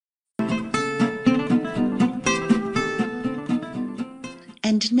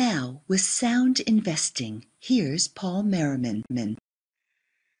And now, with sound investing, here's Paul Merriman.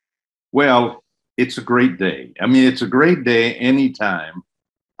 Well, it's a great day. I mean, it's a great day anytime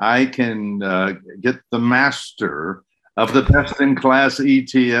I can get the master of the best-in-class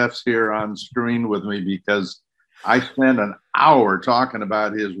ETFs here on screen with me, because I spent an hour talking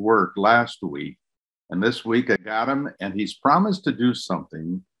about his work last week. And this week I got him, and he's promised to do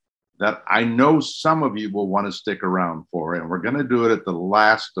something that I know some of you will want to stick around for. And we're going to do it at the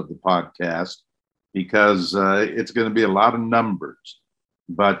last of the podcast because it's going to be a lot of numbers.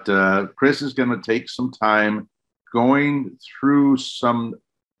 But Chris is going to take some time going through some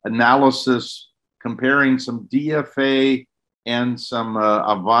analysis, comparing some DFA and some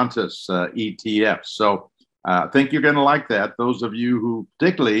Avantis ETFs. So I think you're going to like that. Those of you who,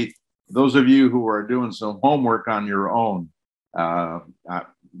 particularly those of you who are doing some homework on your own,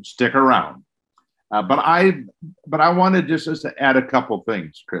 stick around. But I wanted just to add a couple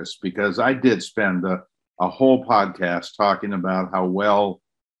things, Chris, because I did spend a whole podcast talking about how well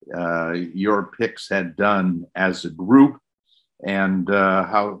your picks had done as a group, and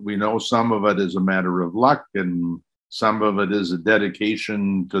how we know some of it is a matter of luck and some of it is a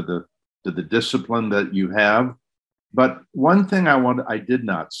dedication to the discipline that you have. But one thing I did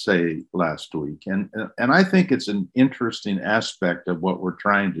not say last week, and I think it's an interesting aspect of what we're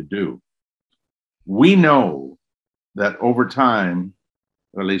trying to do. We know that over time,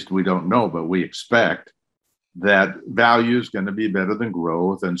 or at least we don't know, but we expect that value is going to be better than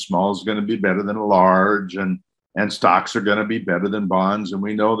growth, and small is going to be better than large, and stocks are going to be better than bonds. And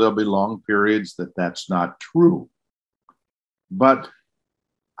we know there'll be long periods that that's not true. But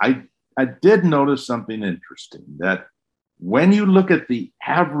I did notice something interesting, that when you look at the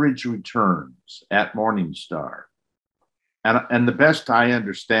average returns at Morningstar, and the best I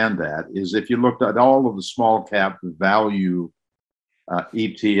understand that is if you looked at all of the small cap value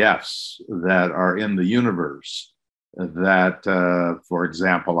ETFs that are in the universe, that, for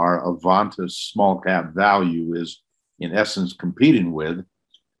example, our Avantis small cap value is in essence competing with,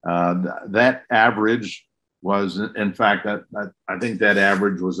 that average was, in fact, I think that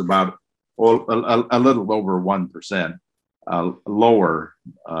average was about a little over 1% lower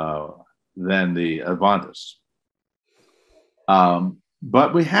than the Avantis.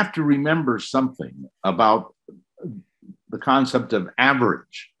 But we have to remember something about the concept of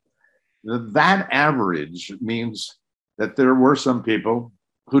average. That average means that there were some people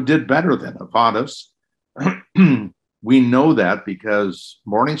who did better than Avantis. We know that because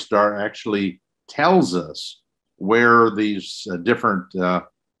Morningstar actually tells us where these different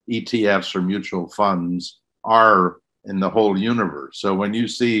ETFs or mutual funds are in the whole universe. So when you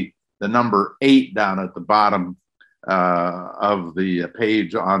see the number 8 down at the bottom of the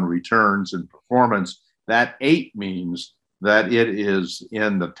page on returns and performance, that 8 means that it is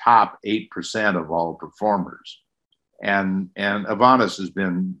in the top 8% of all performers. And Avantis has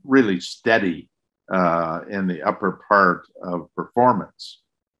been really steady in the upper part of performance.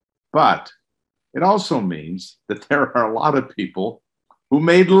 But it also means that there are a lot of people who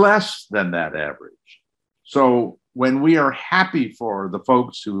made less than that average. So when we are happy for the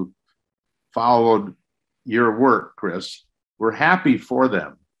folks who followed your work, Chris, we're happy for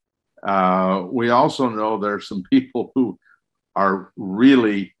them. We also know there's some people who are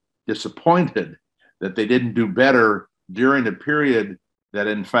really disappointed that they didn't do better during a period that,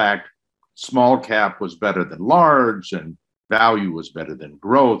 in fact, small cap was better than large and value was better than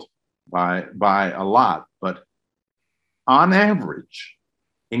growth by a lot. But on average,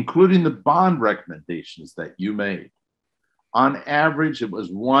 including the bond recommendations that you made, on average, it was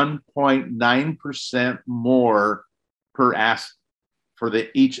 1.9% more per asset for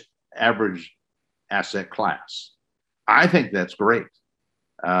each average asset class. I think that's great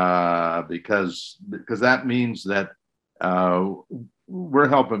because that means that we're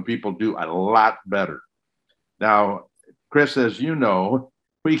helping people do a lot better. Now, Chris, as you know,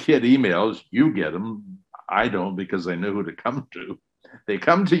 we get emails. You get them. I don't, because I know who to come to. They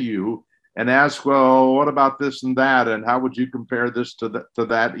come to you and ask, well, what about this and that? And how would you compare this to that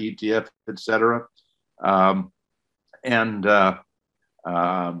ETF, et cetera? I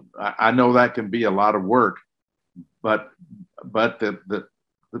know that can be a lot of work, but the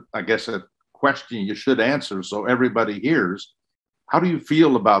I guess a question you should answer so everybody hears: how do you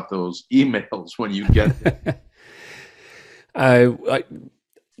feel about those emails when you get them?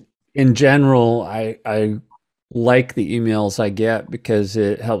 In general, I like the emails I get because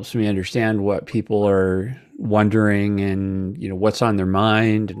it helps me understand what people are wondering and, what's on their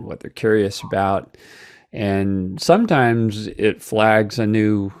mind and what they're curious about. And sometimes it flags a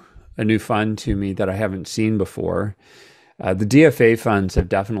new fund to me that I haven't seen before. The DFA funds have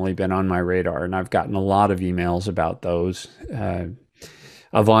definitely been on my radar, and I've gotten a lot of emails about those.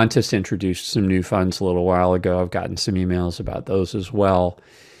 Avantis introduced some new funds a little while ago. I've gotten some emails about those as well.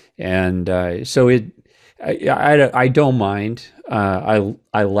 And so I don't mind.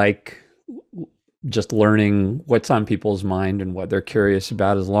 I like just learning what's on people's mind and what they're curious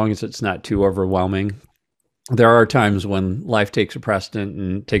about, as long as it's not too overwhelming. There are times when life takes a precedent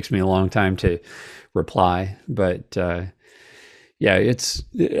and it takes me a long time to reply, but yeah,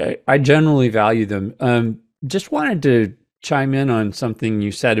 I generally value them. Just wanted to chime in on something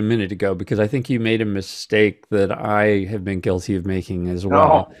you said a minute ago, because I think you made a mistake that I have been guilty of making as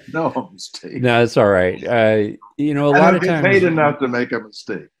well. No mistake. No, it's all right. A I lot don't of get times, paid enough to make a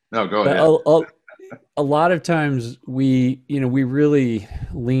mistake. No, go ahead. a lot of times we really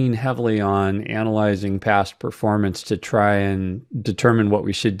lean heavily on analyzing past performance to try and determine what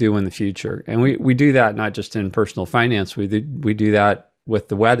we should do in the future. And we do that not just in personal finance, we do that with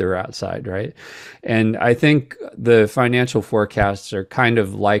the weather outside, right? And I think the financial forecasts are kind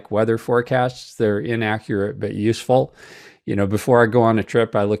of like weather forecasts. They're inaccurate but useful. Before I go on a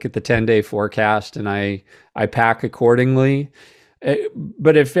trip, I look at the 10-day forecast and I pack accordingly.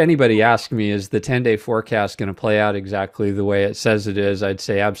 But if anybody asked me, is the 10-day forecast going to play out exactly the way it says it is, I'd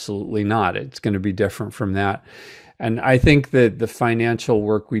say absolutely not. It's going to be different from that. And I think that the financial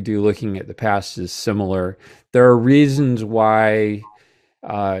work we do looking at the past is similar. There are reasons why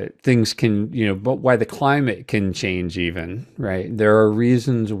things can, but why the climate can change even, right? There are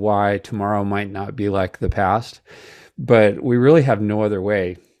reasons why tomorrow might not be like the past, but we really have no other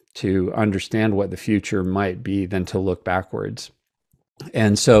way to understand what the future might be than to look backwards.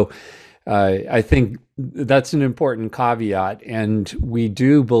 And so I think that's an important caveat. And we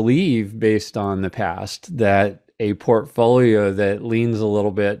do believe, based on the past, that a portfolio that leans a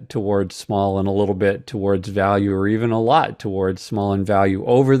little bit towards small and a little bit towards value, or even a lot towards small and value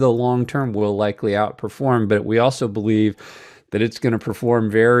over the long term, will likely outperform. But we also believe that it's going to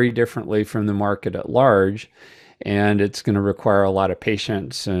perform very differently from the market at large. And it's going to require a lot of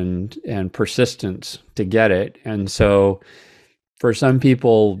patience and persistence to get it. And so for some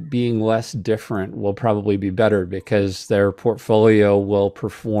people, being less different will probably be better, because their portfolio will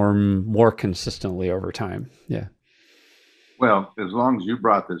perform more consistently over time. Yeah. Well, as long as you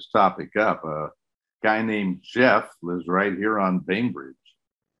brought this topic up, a guy named Jeff lives right here on Bainbridge,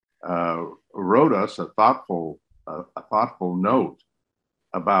 wrote us a thoughtful note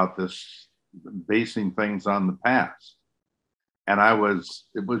about this, basing things on the past. And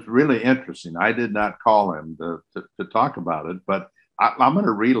it was really interesting. I did not call him to talk about it, but I'm going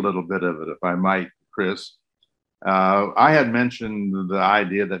to read a little bit of it, if I might, Chris. I had mentioned the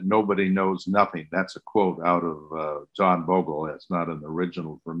idea that nobody knows nothing. That's a quote out of John Bogle. That's not an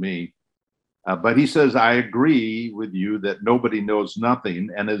original for me. But he says, I agree with you that nobody knows nothing.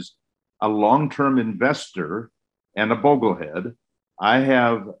 And as a long-term investor and a Boglehead, I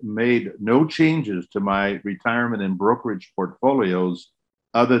have made no changes to my retirement and brokerage portfolios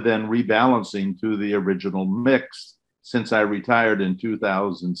other than rebalancing to the original mix since I retired in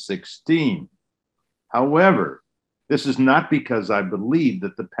 2016. However, this is not because I believe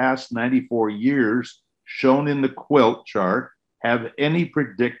that the past 94 years shown in the quilt chart have any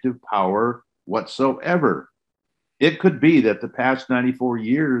predictive power whatsoever. It could be that the past 94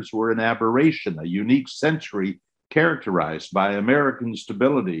 years were an aberration, a unique century characterized by American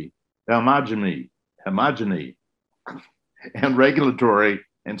stability, homogeny, and regulatory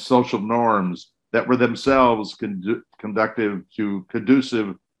and social norms that were themselves conducive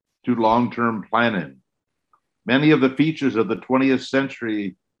to long-term planning. Many of the features of the 20th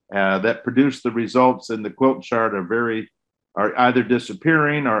century that produced the results in the quilt chart are either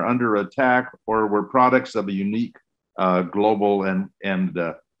disappearing or under attack, or were products of a unique global and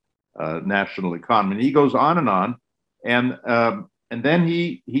national economy. And he goes on, and then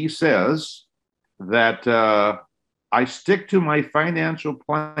he says that I stick to my financial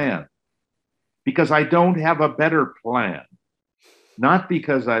plan because I don't have a better plan, not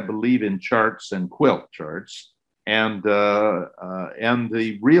because I believe in charts and quilt charts and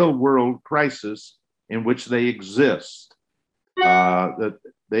the real world crisis in which they exist. That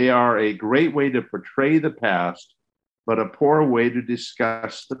they are a great way to portray the past, but a poor way to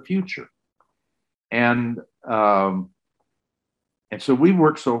discuss the future. And so we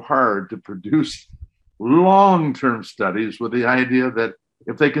work so hard to produce long-term studies with the idea that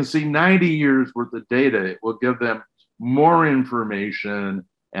if they can see 90 years worth of data, it will give them more information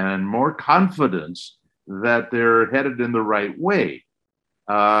and more confidence that they're headed in the right way.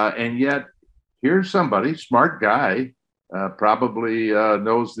 And yet, here's somebody, smart guy, probably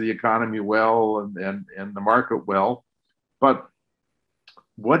knows the economy well and the market well, But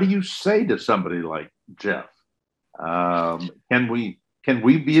what do you say to somebody like Jeff? Can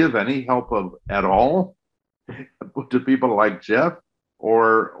we be of any help at all to people like Jeff,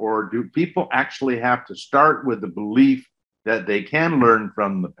 or do people actually have to start with the belief that they can learn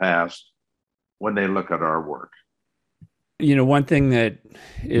from the past when they look at our work? You know, one thing that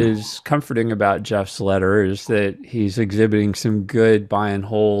is comforting about Jeff's letter is that he's exhibiting some good buy and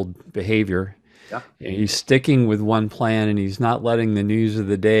hold behavior. Yeah. He's sticking with one plan and he's not letting the news of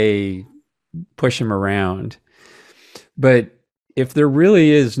the day push him around. But if there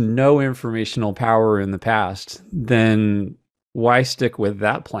really is no informational power in the past, then why stick with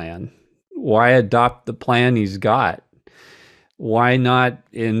that plan? Why adopt the plan he's got? Why not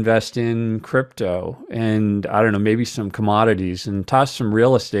invest in crypto and, I don't know, maybe some commodities and toss some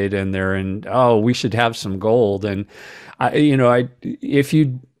real estate in there and, oh, we should have some gold. And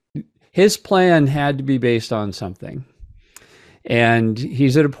his plan had to be based on something. And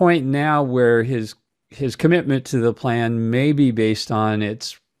he's at a point now where his commitment to the plan may be based on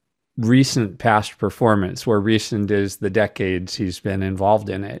its recent past performance, where recent is the decades he's been involved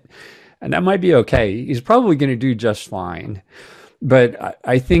in it. And that might be okay. He's probably going to do just fine. But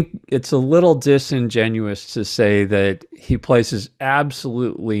I think it's a little disingenuous to say that he places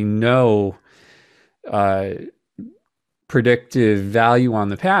absolutely no predictive value on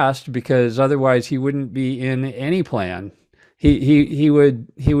the past, because otherwise he wouldn't be in any plan. He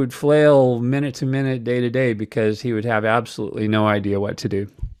would flail minute to minute, day to day, because he would have absolutely no idea what to do.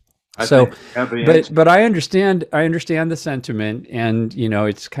 But I understand the sentiment, and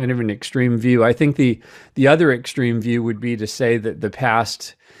it's kind of an extreme view. I think the other extreme view would be to say that the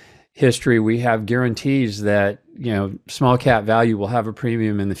past history, we have guarantees that small cap value will have a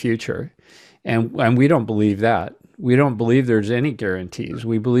premium in the future, and we don't believe that. We don't believe there's any guarantees.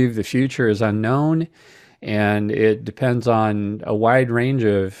 We believe the future is unknown, and it depends on a wide range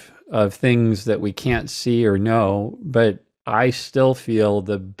of things that we can't see or know. But I still feel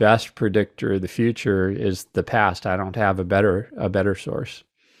the best predictor of the future is the past. I don't have a better source.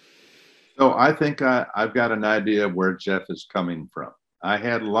 So I think I've got an idea of where Jeff is coming from. I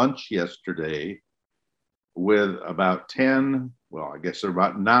had lunch yesterday with about 10, well, I guess there are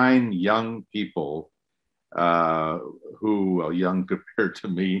about 9 young people who are young compared to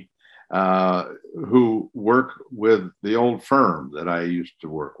me, who work with the old firm that I used to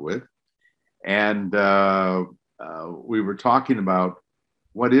work with. And we were talking about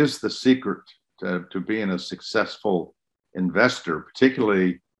what is the secret to being a successful investor,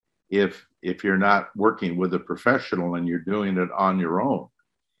 particularly if you're not working with a professional and you're doing it on your own.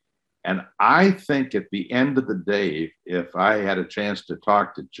 And I think at the end of the day, if I had a chance to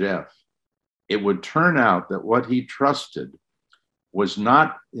talk to Jeff, it would turn out that what he trusted was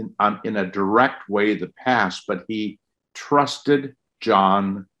not in a direct way the past, but he trusted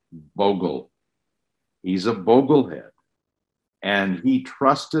John Bogle. He's a Boglehead. And he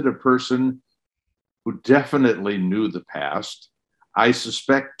trusted a person who definitely knew the past. I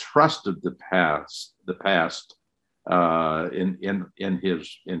suspect trusted the past in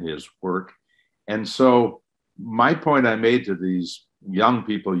his work. And so my point I made to these young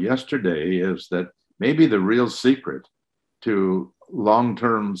people yesterday is that maybe the real secret to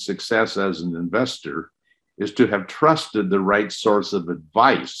long-term success as an investor is to have trusted the right source of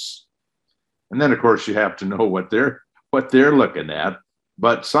advice. And then, of course, you have to know what they're looking at.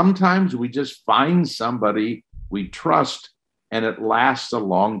 But sometimes we just find somebody we trust and it lasts a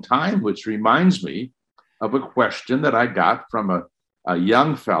long time, which reminds me of a question that I got from a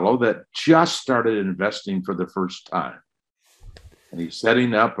young fellow that just started investing for the first time. And he's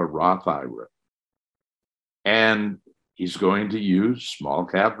setting up a Roth IRA. And he's going to use small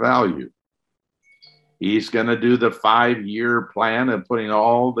cap value. He's going to do the 5-year plan of putting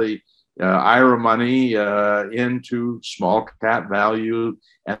all the IRA money into small cap value,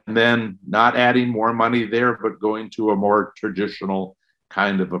 and then not adding more money there, but going to a more traditional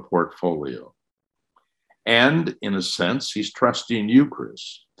kind of a portfolio. And in a sense, he's trusting you,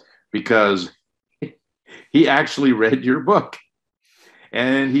 Chris, because he actually read your book,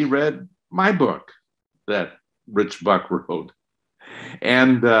 and he read my book that Rich Buck wrote,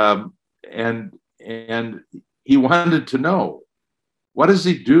 and he wanted to know, what does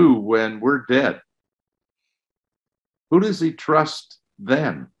he do when we're dead? Who does he trust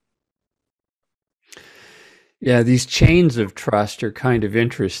then? Yeah, these chains of trust are kind of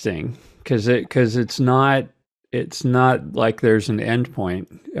interesting because it's not like there's an end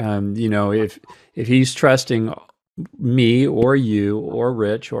point. If he's trusting me or you or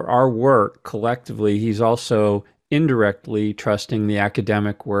Rich or our work collectively, he's also indirectly trusting the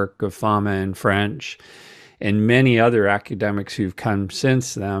academic work of Fama and French. and many other academics who've come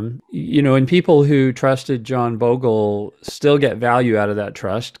since them. And people who trusted John Bogle still get value out of that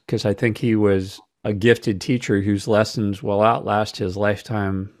trust, because I think he was a gifted teacher whose lessons will outlast his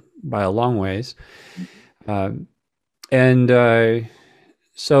lifetime by a long ways. So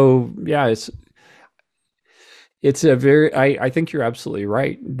yeah, it's a very, I think you're absolutely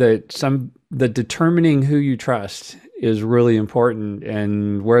right that the determining who you trust is really important,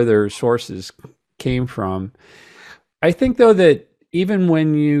 and where their sources came from. I think, though, that even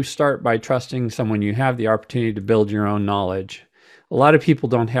when you start by trusting someone, you have the opportunity to build your own knowledge. A lot of people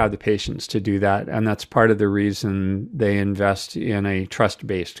don't have the patience to do that, and that's part of the reason they invest in a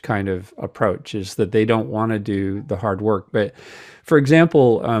trust-based kind of approach, is that they don't want to do the hard work. But for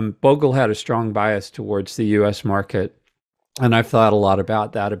example, Bogle had a strong bias towards the U.S. market, and I've thought a lot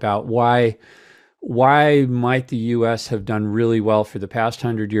about that, about why might the U.S. have done really well for the past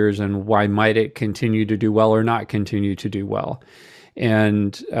 100 years, and why might it continue to do well or not continue to do well?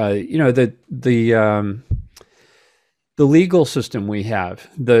 And the legal system we have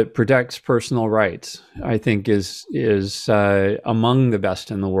that protects personal rights, I think, is among the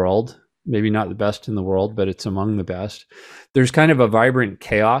best in the world. Maybe not the best in the world, but it's among the best. There's kind of a vibrant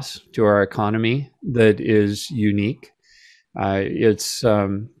chaos to our economy that is unique.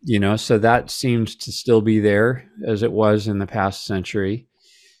 So that seems to still be there as it was in the past century.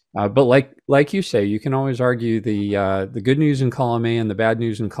 But like you say, you can always argue the good news in column A and the bad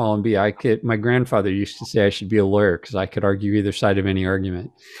news in column B. My grandfather used to say I should be a lawyer because I could argue either side of any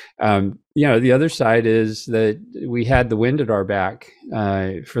argument. The other side is that we had the wind at our back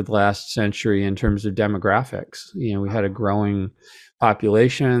for the last century in terms of demographics. We had a growing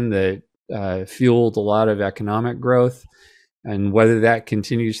population that fueled a lot of economic growth. And whether that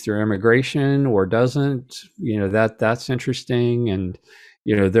continues through immigration or doesn't, that's interesting. And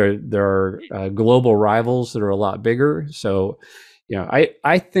there are global rivals that are a lot bigger. So,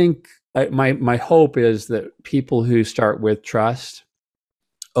 I think my hope is that people who start with trust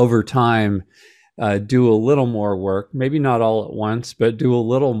over time do a little more work, maybe not all at once, but do a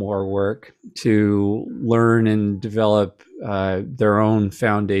little more work to learn and develop their own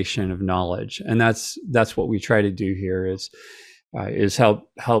foundation of knowledge. And that's what we try to do here is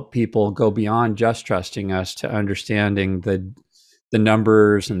help people go beyond just trusting us to understanding the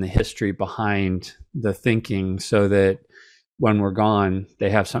numbers and the history behind the thinking, so that when we're gone, they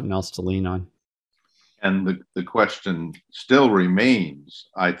have something else to lean on. And the question still remains,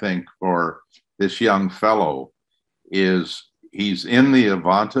 I think, for this young fellow is he's in the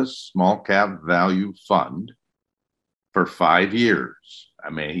Avantis Small Cap Value Fund for 5 years. I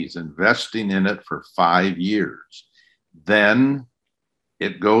mean, he's investing in it for 5 years. Then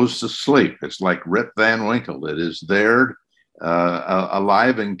it goes to sleep. It's like Rip Van Winkle. It is there,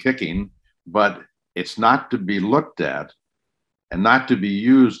 alive and kicking, but it's not to be looked at and not to be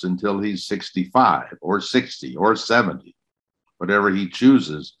used until he's 65 or 60 or 70, whatever he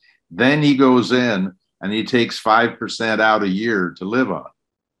chooses. Then he goes in and he takes 5% out a year to live on.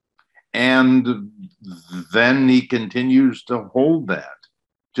 And then he continues to hold that,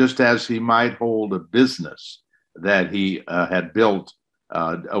 just as he might hold a business that he had built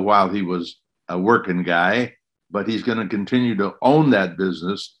while he was a working guy, but he's going to continue to own that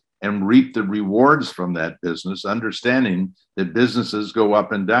business and reap the rewards from that business, understanding that businesses go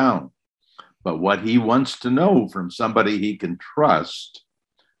up and down. But what he wants to know from somebody he can trust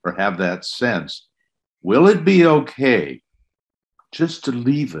or have that sense, will it be okay just to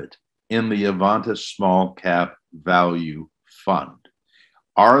leave it in the Avantis Small Cap Value Fund?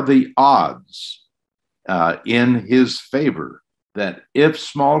 Are the odds in his favor that if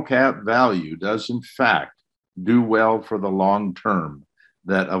small cap value does in fact do well for the long term,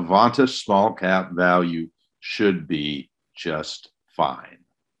 that Avantis Small Cap Value should be just fine?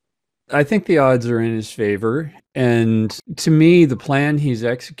 I think the odds are in his favor. And to me, the plan he's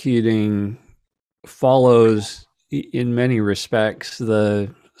executing follows, in many respects,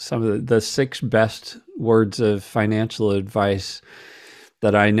 some of the 6 best words of financial advice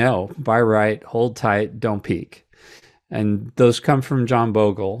that I know. Buy right, hold tight, don't peek. And those come from John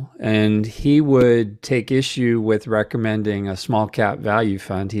Bogle. And he would take issue with recommending a small cap value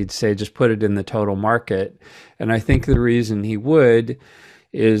fund. He'd say, just put it in the total market. And I think the reason he would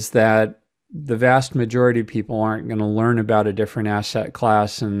is that the vast majority of people aren't going to learn about a different asset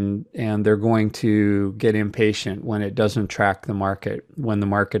class, and they're going to get impatient when it doesn't track the market, when the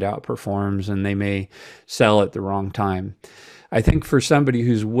market outperforms, and they may sell at the wrong time. I think for somebody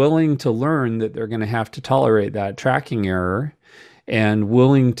who's willing to learn that they're going to have to tolerate that tracking error and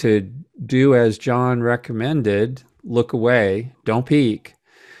willing to do as John recommended, look away, don't peek,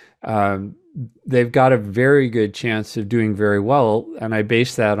 they've got a very good chance of doing very well. And I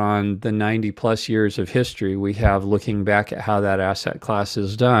base that on the 90 plus years of history we have looking back at how that asset class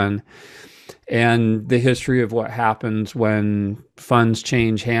is done, and the history of what happens when funds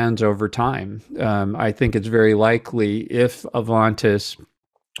change hands over time. I think it's very likely, if Avantis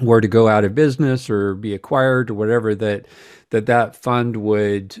were to go out of business or be acquired or whatever, that fund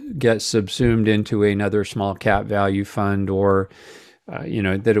would get subsumed into another small cap value fund, or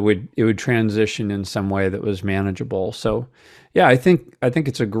that it would transition in some way that was manageable. So yeah, I think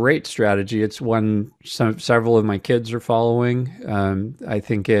it's a great strategy. It's one several of my kids are following. I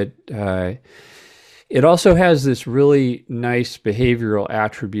think it also has this really nice behavioral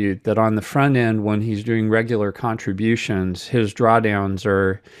attribute that on the front end, when he's doing regular contributions, his drawdowns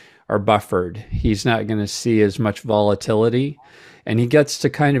are buffered. He's not going to see as much volatility, and he gets to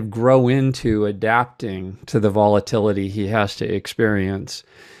kind of grow into adapting to the volatility he has to experience,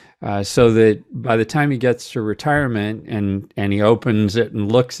 so that by the time he gets to retirement and he opens it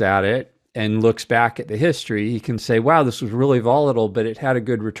and looks at it and looks back at the history, he can say, wow, this was really volatile, but it had a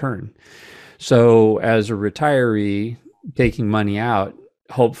good return. So as a retiree taking money out,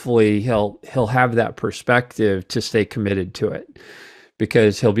 hopefully he'll have that perspective to stay committed to it,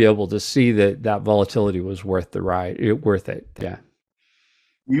 because he'll be able to see that volatility was worth the ride, worth it. Yeah.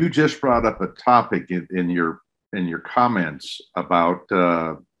 You just brought up a topic in your comments about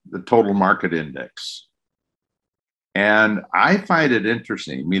the total market index. And I find it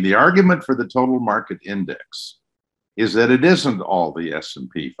interesting. I mean, the argument for the total market index is that it isn't all the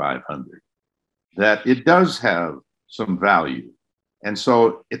S&P 500, that it does have some value. And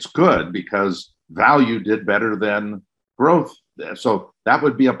so it's good because value did better than growth. So that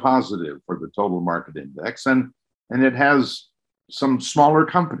would be a positive for the total market index. And it has some smaller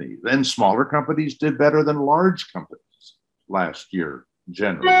companies, and smaller companies did better than large companies last year,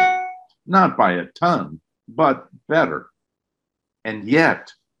 generally. Not by a ton, but better. And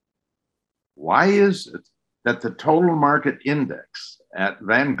yet, why is it that the total market index at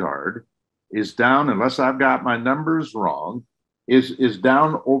Vanguard is down, unless I've got my numbers wrong, is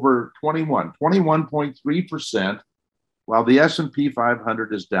down over 21.3%, while the S&P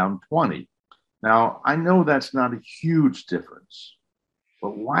 500 is down 20. Now, I know that's not a huge difference,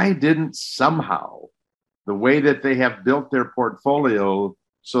 but why didn't somehow the way that they have built their portfolio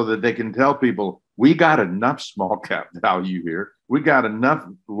so that they can tell people, we got enough small cap value here, we got enough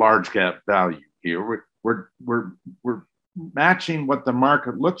large cap value here, we're matching what the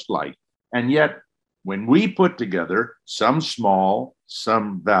market looks like. And yet, when we put together some small,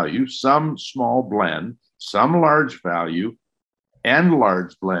 some value, some small blend, some large value, and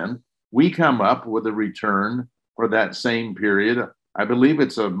large blend, we come up with a return for that same period. I believe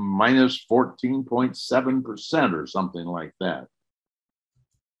it's a minus 14.7% or something like that.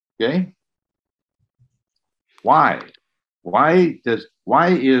 Okay? Why? Why is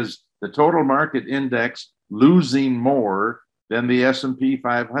the total market index losing more than the S&P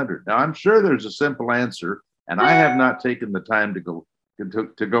 500? Now, I'm sure there's a simple answer, and I have not taken the time to go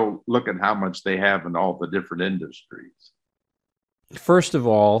look at how much they have in all the different industries. First of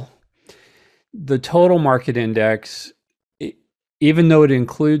all, the total market index, even though it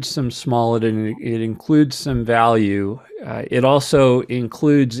includes some small, it includes some value, it also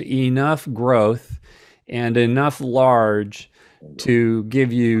includes enough growth and enough large to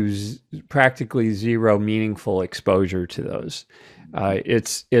give you practically zero meaningful exposure to those.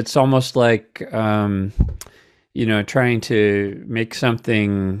 It's almost like trying to make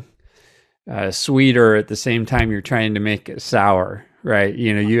something sweeter at the same time you're trying to make it sour, right?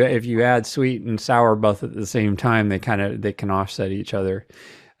 If you add sweet and sour both at the same time, they can offset each other.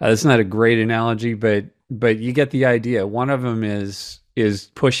 It's not a great analogy, but you get the idea. One of them is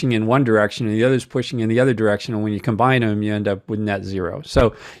pushing in one direction and the other is pushing in the other direction, and when you combine them, you end up with net zero.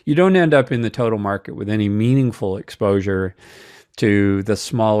 So you don't end up in the total market with any meaningful exposure to the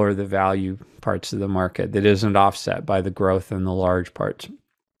smaller the value parts of the market that isn't offset by the growth in the large parts.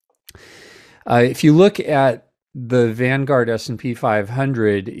 If you look at the Vanguard S&P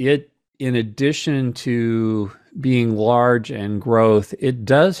 500, it, in addition to being large and growth, it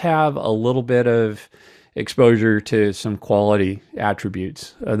does have a little bit of exposure to some quality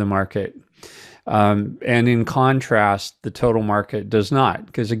attributes of the market. And in contrast, the total market does not,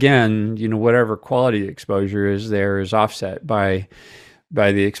 because again, whatever quality exposure is there is offset by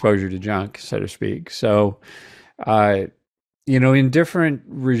the exposure to junk, so to speak. So, in different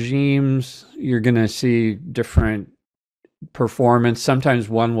regimes, you're going to see different performance. Sometimes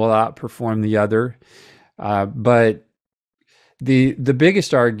one will outperform the other, but The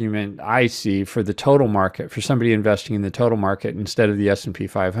biggest argument I see for the total market, for somebody investing in the total market instead of the S&P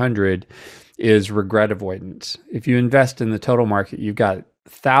 500, is regret avoidance. If you invest in the total market, you've got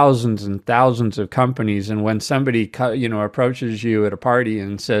thousands and thousands of companies, and when somebody approaches you at a party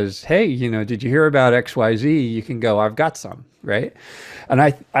and says, "Hey, did you hear about XYZ?" you can go, "I've got some," right? And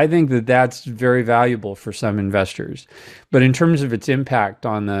I think that that's very valuable for some investors. But in terms of its impact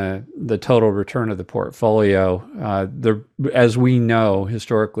on the total return of the portfolio, as we know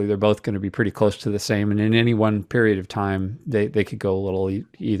historically, they're both going to be pretty close to the same, and in any one period of time, they could go a little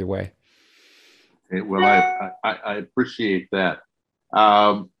either way. Okay, well, I appreciate that.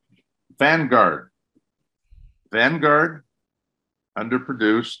 Vanguard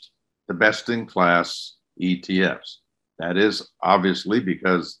underproduced the best-in-class ETFs. That is obviously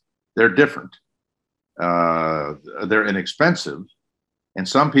because they're different. They're inexpensive. And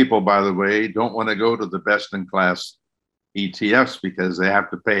some people, by the way, don't want to go to the best-in-class ETFs because they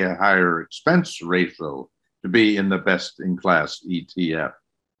have to pay a higher expense ratio to be in the best-in-class ETF.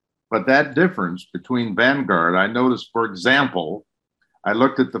 But that difference between Vanguard, I noticed, for example, I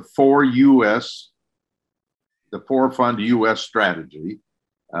looked at the four fund US strategy.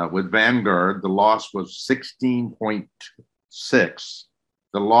 With Vanguard, the loss was 16.6.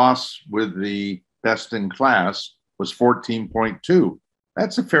 The loss with the best in class was 14.2.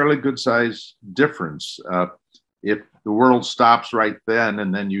 That's a fairly good size difference. If the world stops right then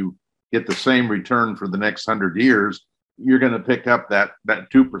and then you get the same return for the next 100 years, you're going to pick up that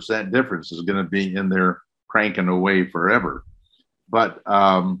 2% difference is going to be in there cranking away forever. But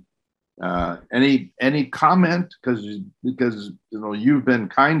any comment, because you've been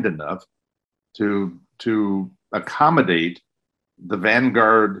kind enough to accommodate the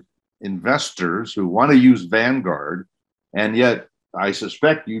Vanguard investors who want to use Vanguard, and yet I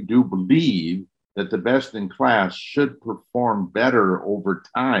suspect you do believe that the best in class should perform better over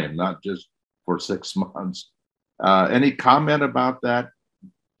time, not just for 6 months. Any comment about that?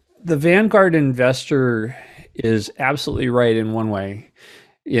 The Vanguard investor is absolutely right in one way,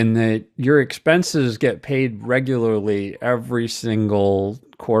 in that your expenses get paid regularly every single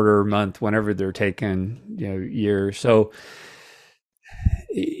quarter, month, whenever they're taken, year. So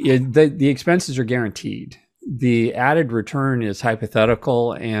the expenses are guaranteed. The added return is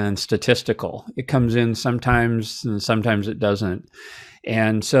hypothetical and statistical. It comes in sometimes and sometimes it doesn't.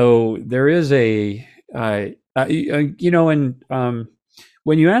 And so there is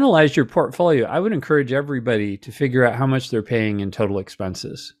when you analyze your portfolio, I would encourage everybody to figure out how much they're paying in total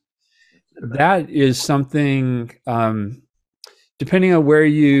expenses. That is something, depending on where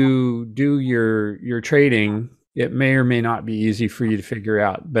you do your trading, it may or may not be easy for you to figure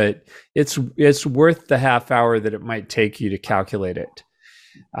out, but it's worth the half hour that it might take you to calculate it.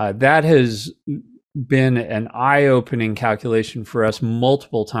 That has been an eye-opening calculation for us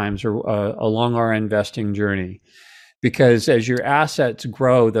multiple times along our investing journey. Because as your assets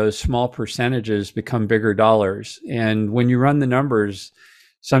grow, those small percentages become bigger dollars. And when you run the numbers,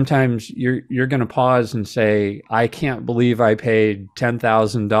 sometimes you're going to pause and say, I can't believe I paid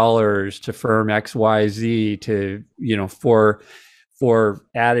 $10,000 to firm XYZ for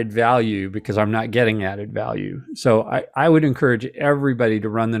added value because I'm not getting added value. So I would encourage everybody to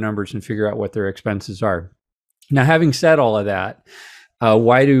run the numbers and figure out what their expenses are. Now, having said all of that,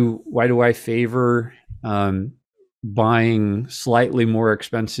 why do I favor buying slightly more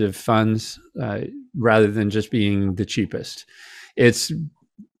expensive funds rather than just being the cheapest? It's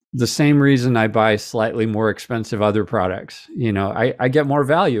the same reason I buy slightly more expensive other products. I get more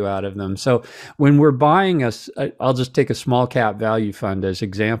value out of them. So when we're buying I'll just take a small cap value fund as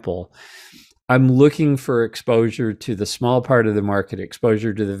example. I'm looking for exposure to the small part of the market,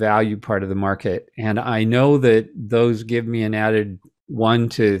 exposure to the value part of the market. And I know that those give me an added 1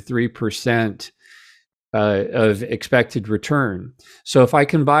 to 3% of expected return. So if I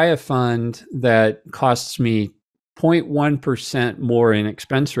can buy a fund that costs me 0.1% more in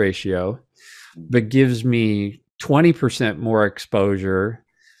expense ratio, but gives me 20% more exposure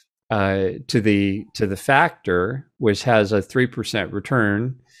to the factor, which has a 3%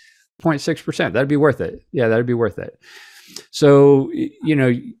 return, 0.6%, that'd be worth it. Yeah, that'd be worth it. So,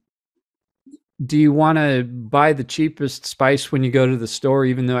 do you want to buy the cheapest spice when you go to the store,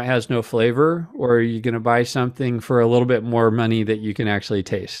 even though it has no flavor? Or are you going to buy something for a little bit more money that you can actually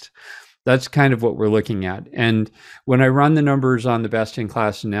taste? That's kind of what we're looking at. And when I run the numbers on the best in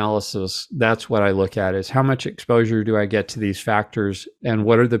class analysis, that's what I look at, is how much exposure do I get to these factors, and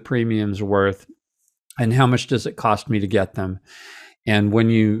what are the premiums worth, and how much does it cost me to get them? And when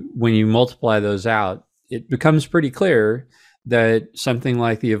you multiply those out, it becomes pretty clear that something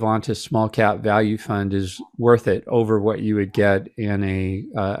like the Avantis Small Cap Value Fund is worth it over what you would get in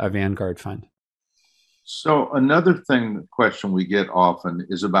a Vanguard fund. So another question we get often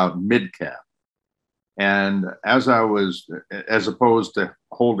is about mid cap. And as opposed to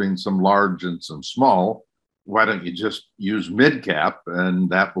holding some large and some small, why don't you just use mid cap and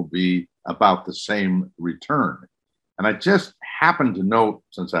that will be about the same return? And I just happened to note,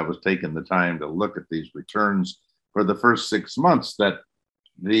 since I was taking the time to look at these returns for the first 6 months, that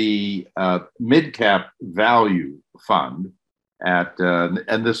the mid cap value fund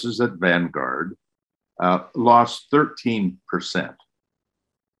and this is at Vanguard, lost 13%.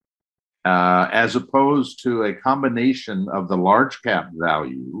 As opposed to a combination of the large cap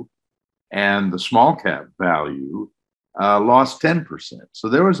value and the small cap value lost 10%. So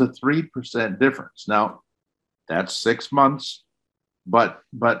there was a 3% difference. Now, that's 6 months, but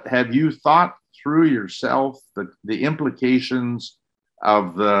have you thought through yourself the implications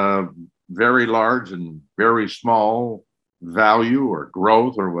of the very large and very small value or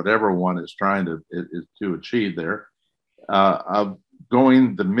growth or whatever one is trying to achieve there, of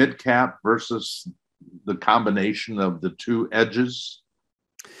going the mid cap versus the combination of the two edges?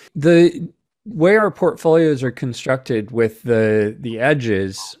 The way our portfolios are constructed with the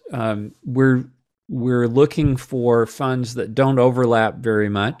edges, we're looking for funds that don't overlap very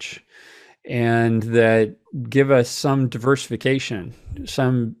much and that give us some diversification,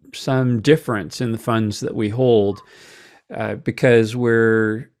 some difference in the funds that we hold, because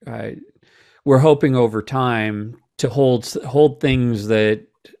we're hoping over time to hold things that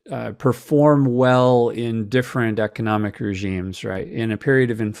perform well in different economic regimes, right? In a period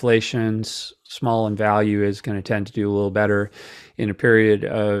of inflation, small in value is going to tend to do a little better. In a period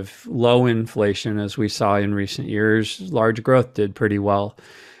of low inflation, as we saw in recent years, large growth did pretty well.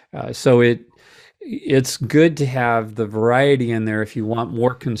 So it's good to have the variety in there if you want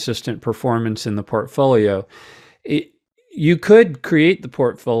more consistent performance in the portfolio. You could create the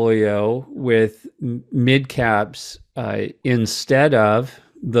portfolio with mid caps instead of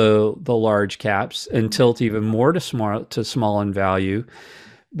the large caps and tilt even more to small in value.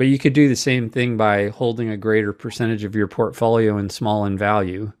 But you could do the same thing by holding a greater percentage of your portfolio in small in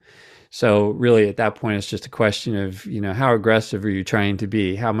value. So really at that point, it's just a question of, how aggressive are you trying to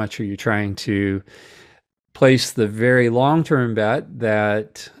be? How much are you trying to place the very long-term bet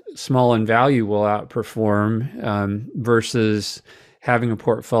that small in value will outperform versus having a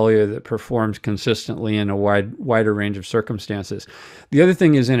portfolio that performs consistently in a wider range of circumstances. The other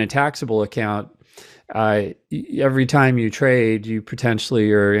thing is, in a taxable account, every time you trade, you potentially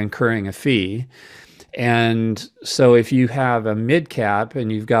are incurring a fee. And so if you have a mid cap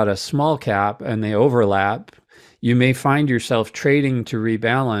and you've got a small cap and they overlap, you may find yourself trading to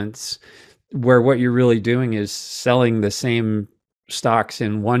rebalance, where what you're really doing is selling the same stocks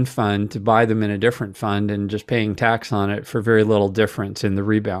in one fund to buy them in a different fund and just paying tax on it for very little difference in the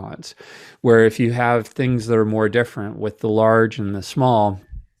rebalance. Where if you have things that are more different with the large and the small,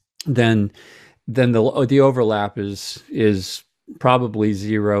 then the overlap is probably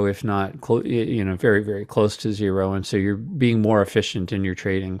zero, if not very, very close to zero. And so you're being more efficient in your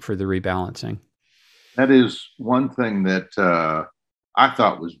trading for the rebalancing. That is one thing that I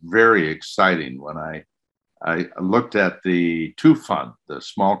thought was very exciting when I looked at the two fund, the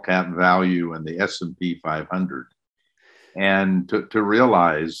small cap value and the S&P 500, and to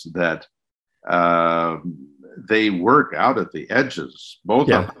realize that they work out at the edges, both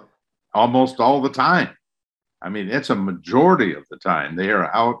of them, almost all the time. I mean, it's a majority of the time they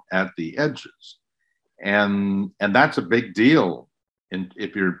are out at the edges, and that's a big deal. And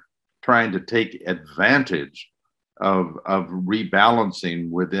if you're trying to take advantage of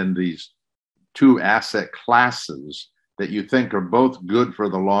rebalancing within these two asset classes that you think are both good for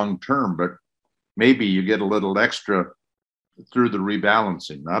the long term, but maybe you get a little extra through the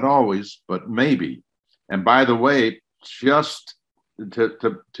rebalancing. Not always, but maybe. And by the way, just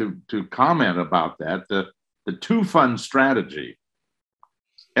to comment about that, the two fund strategy,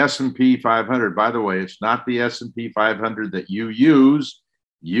 S&P 500, by the way, it's not the S&P 500 that you use.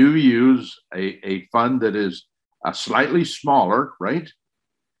 You use a fund that is slightly smaller, right?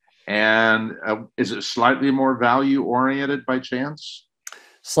 And is it slightly more value oriented by chance?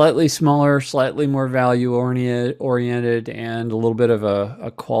 Slightly smaller, slightly more value oriented, and a little bit of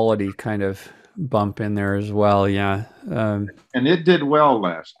a quality kind of bump in there as well. Yeah. And it did well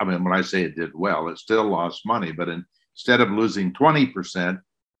when I say it did well, it still lost money, but instead of losing 20%,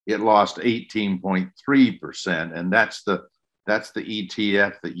 it lost 18.3%. And that's the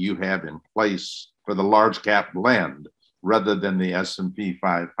ETF that you have in place for the large cap blend, rather than the S&P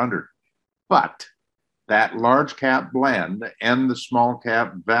 500. But that large cap blend and the small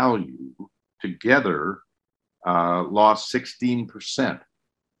cap value together lost 16%.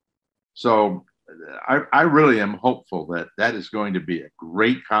 So I really am hopeful that that is going to be a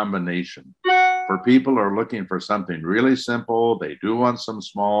great combination for people who are looking for something really simple. They do want some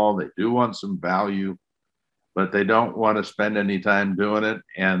small, they do want some value, but they don't want to spend any time doing it.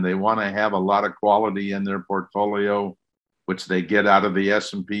 And they want to have a lot of quality in their portfolio, which they get out of the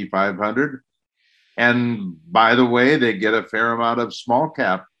S&P 500. And by the way, they get a fair amount of small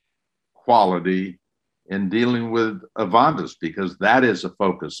cap quality in dealing with Avantis, because that is a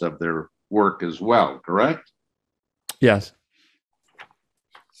focus of their work as well, correct? Yes.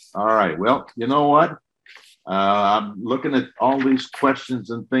 All right. Well, you know what? I'm looking at all these questions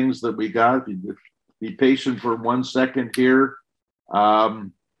and things that we got. Be patient for 1 second here.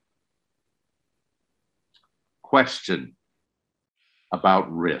 Question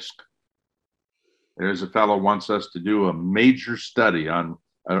about risk. There's a fellow wants us to do a major study on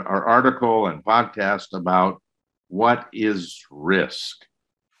our article and podcast about what is risk.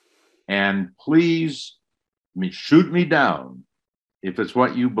 And please, shoot me down if it's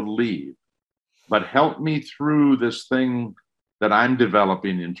what you believe, but help me through this thing that I'm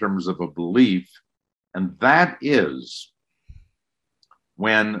developing in terms of a belief. And that is,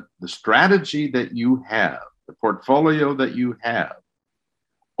 when the strategy that you have, the portfolio that you have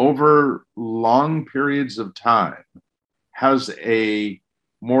over long periods of time has a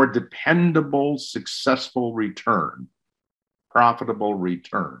more dependable, successful return, profitable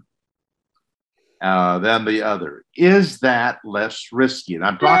return than the other. Is that less risky? And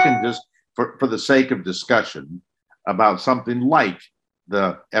I'm talking just for the sake of discussion about something like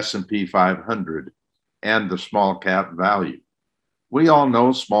the S&P 500 and the small cap value. We all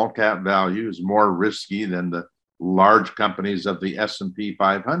know small cap value is more risky than the large companies of the S&P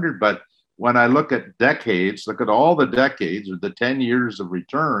 500. But when I look at decades, look at all the decades or the 10 years of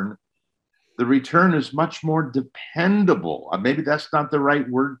return, the return is much more dependable. Maybe that's not the right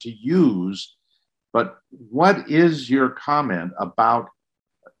word to use, but what is your comment about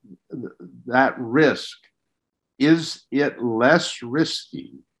that risk? Is it less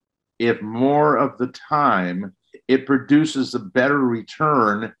risky if more of the time it produces a better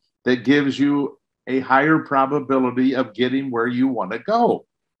return that gives you a higher probability of getting where you want to go?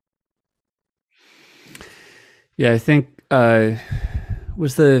 Yeah, I think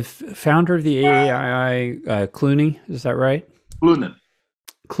was the founder of the AAII Clooney? Is that right?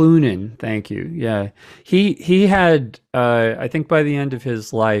 Clunan, thank you. Yeah, he had. I think by the end of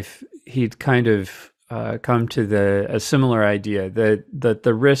his life, he'd kind of come to a similar idea that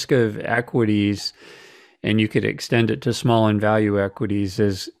the risk of equities, and you could extend it to small and value equities,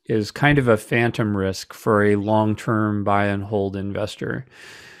 is kind of a phantom risk for a long-term buy and hold investor,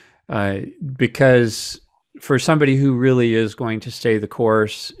 because for somebody who really is going to stay the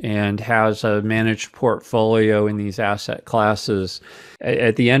course and has a managed portfolio in these asset classes,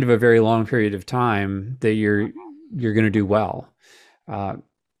 at the end of a very long period of time, that you're going to do well.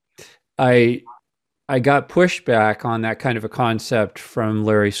 I got pushback on that kind of a concept from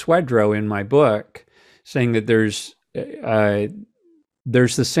Larry Swedroe in my book, saying that there's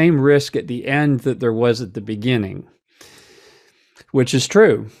the same risk at the end that there was at the beginning, which is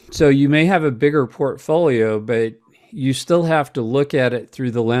true. So you may have a bigger portfolio, but you still have to look at it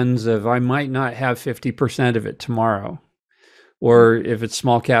through the lens of, I might not have 50% of it tomorrow. Or if it's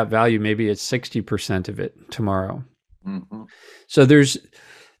small cap value, maybe it's 60% of it tomorrow. Mm-hmm. So there's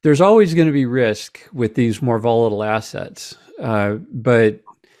always going to be risk with these more volatile assets. But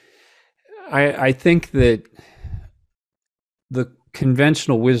I think that the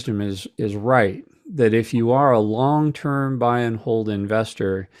conventional wisdom is right, that if you are a long-term buy and hold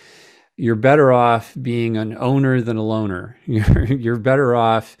investor, you're better off being an owner than a loaner. You're better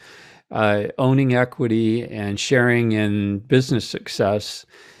off owning equity and sharing in business success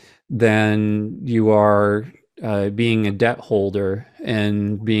than you are being a debt holder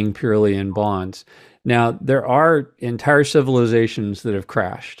and being purely in bonds. Now, there are entire civilizations that have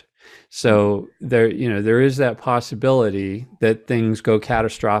crashed. So there is that possibility that things go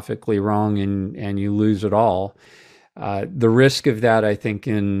catastrophically wrong and you lose it all. The risk of that, I think,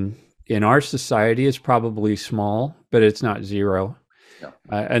 in our society is probably small, but it's not zero. Yeah.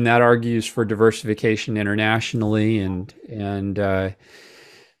 And that argues for diversification internationally and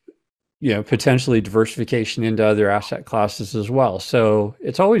potentially diversification into other asset classes as well. So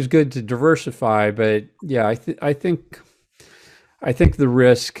it's always good to diversify, but yeah, I think the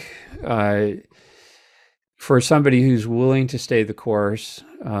risk for somebody who's willing to stay the course,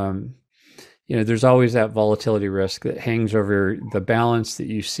 there's always that volatility risk that hangs over the balance that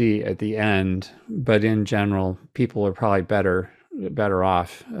you see at the end. But in general, people are probably better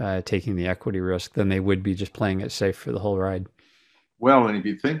off taking the equity risk than they would be just playing it safe for the whole ride. Well, and if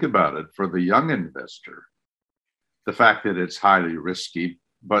you think about it, for the young investor, the fact that it's highly risky,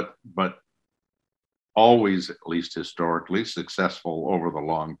 but always, at least historically, successful over the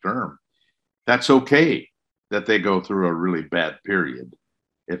long term, that's okay that they go through a really bad period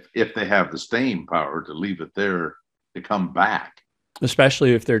if they have the staying power to leave it there to come back.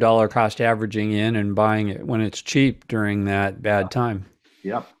 Especially if they're dollar cost averaging in and buying it when it's cheap during that bad time.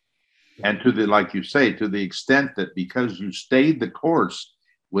 Yep. And like you say, to the extent that because you stayed the course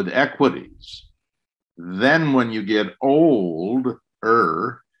with equities, then when you get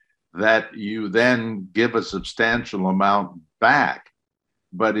older, that you then give a substantial amount back.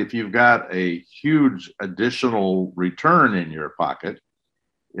 But if you've got a huge additional return in your pocket,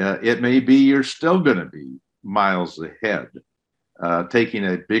 it may be you're still going to be miles ahead, taking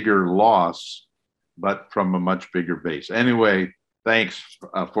a bigger loss, but from a much bigger base. Anyway, thanks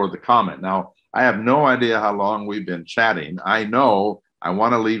for the comment. Now, I have no idea how long we've been chatting. I know I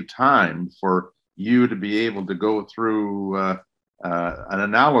want to leave time for you to be able to go through an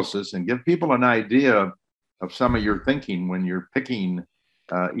analysis and give people an idea of some of your thinking when you're picking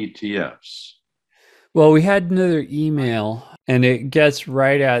ETFs. Well, we had another email, and it gets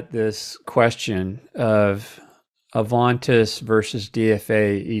right at this question of Avantis versus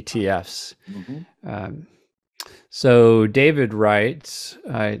DFA ETFs. Mm-hmm. So David writes,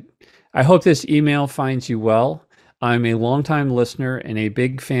 I hope this email finds you well. I'm a longtime listener and a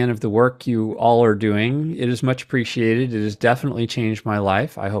big fan of the work you all are doing. It is much appreciated. It has definitely changed my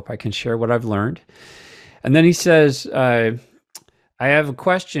life. I hope I can share what I've learned. And then he says, I have a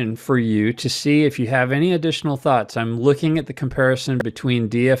question for you to see if you have any additional thoughts. I'm looking at the comparison between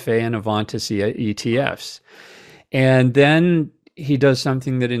DFA and Avantis ETFs. And then he does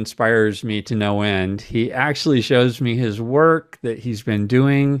something that inspires me to no end. He actually shows me his work that he's been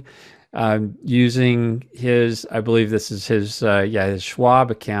doing using his, I believe this is his Schwab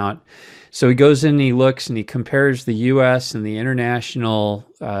account. So he goes in and he looks and he compares the US and the international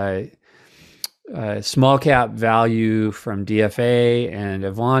small cap value from DFA and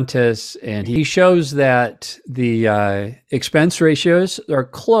Avantis, and he shows that the expense ratios are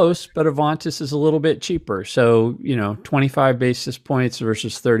close, but Avantis is a little bit cheaper. So, 25 basis points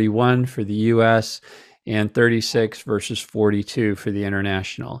versus 31 for the US and 36 versus 42 for the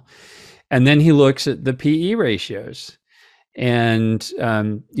international. And then he looks at the PE ratios, and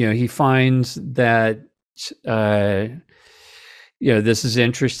he finds that this is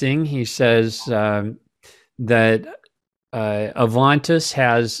interesting. He says that Avantis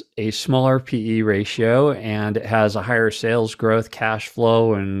has a smaller PE ratio and it has a higher sales growth, cash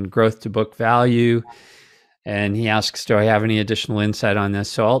flow, and growth to book value. And he asks, do I have any additional insight on this?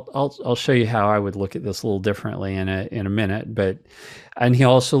 So I'll show you how I would look at this a little differently in a minute. And he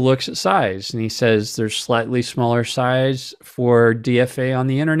also looks at size, and he says there's slightly smaller size for DFA on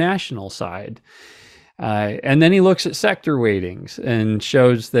the international side. And then he looks at sector weightings and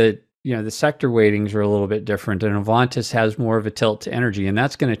shows that, the sector weightings are a little bit different, and Avantis has more of a tilt to energy, and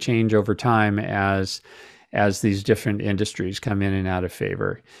that's going to change over time as these different industries come in and out of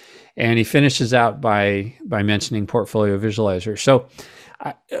favor. And he finishes out by mentioning portfolio visualizer. So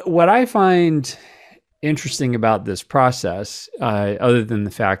what I find interesting about this process, other than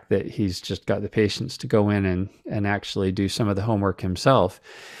the fact that he's just got the patience to go in and actually do some of the homework himself,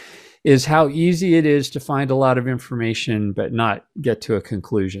 is how easy it is to find a lot of information but not get to a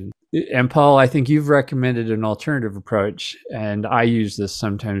conclusion. And Paul, I think you've recommended an alternative approach, and I use this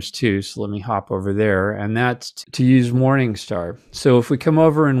sometimes too, so let me hop over there, and that's to use Morningstar. So if we come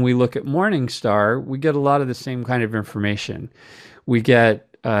over and we look at Morningstar, we get a lot of the same kind of information. We get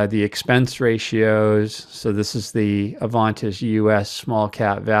the expense ratios, so this is the Avantis US small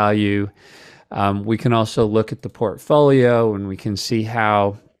cap value. We can also look at the portfolio, and we can see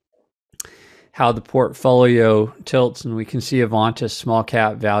how the portfolio tilts, and we can see Avantis small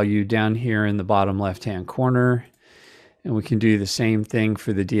cap value down here in the bottom left-hand corner. And we can do the same thing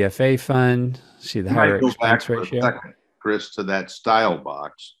for the DFA fund. See the higher expense ratio. For a second, Chris, to that style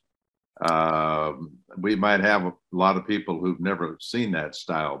box. We might have a lot of people who've never seen that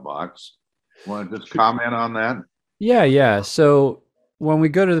style box. Want to just comment on that? Yeah. So when we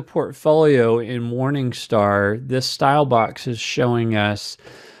go to the portfolio in Morningstar, this style box is showing us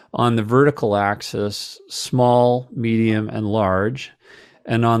on the vertical axis, small, medium, and large.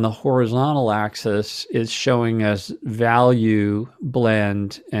 And on the horizontal axis, it's showing us value,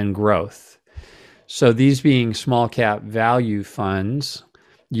 blend, and growth. So these being small cap value funds,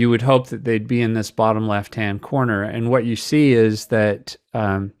 you would hope that they'd be in this bottom left-hand corner. And what you see is that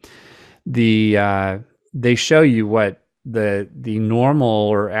they show you what the normal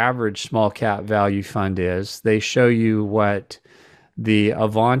or average small cap value fund is. They show you what the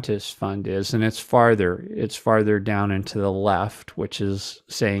Avantis fund is, and it's farther down and to the left, which is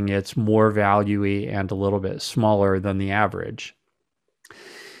saying it's more value-y and a little bit smaller than the average.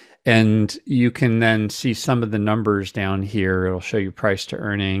 And you can then see some of the numbers down here. It'll show you price to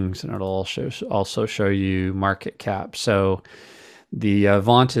earnings, and it'll also show you market cap. So the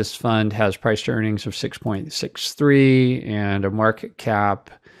Avantis fund has price to earnings of 6.63 and a market cap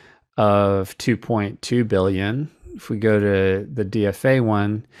of 2.2 billion. If we go to the DFA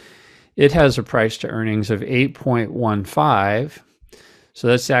one, it has a price to earnings of 8.15. So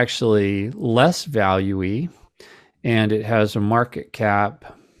that's actually less value-y, and it has a market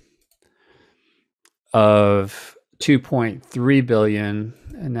cap of 2.3 billion,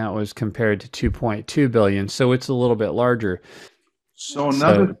 and that was compared to 2.2 billion. So it's a little bit larger. So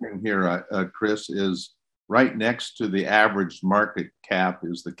another thing here, Chris, is right next to the average market cap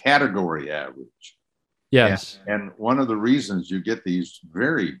is the category average. Yes. And one of the reasons you get these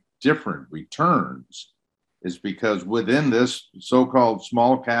very different returns is because within this so-called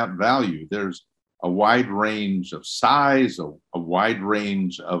small cap value, there's a wide range of size, a wide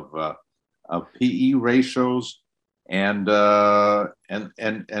range of PE ratios, and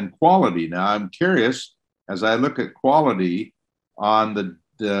quality. Now, I'm curious, as I look at quality on the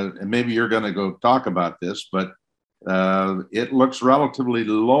and maybe you're going to go talk about this, but it looks relatively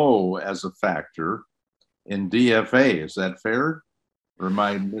low as a factor in DFA. Is that fair? Or am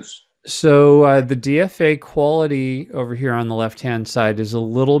I So the DFA quality over here on the left-hand side is a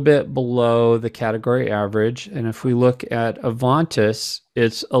little bit below the category average. And if we look at Avantis,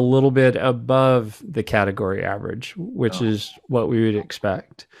 it's a little bit above the category average, which is what we would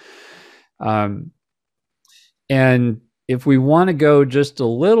expect. And if we want to go just a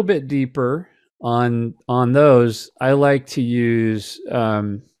little bit deeper on those, I like to use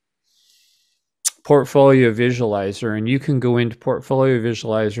Portfolio Visualizer, and you can go into Portfolio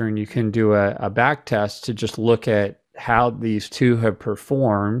Visualizer and you can do a back test to just look at how these two have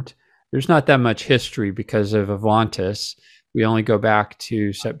performed. There's not that much history because of Avantis. We only go back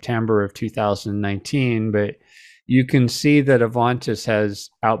to September of 2019, but you can see that Avantis has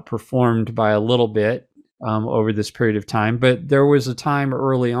outperformed by a little bit over this period of time. But there was a time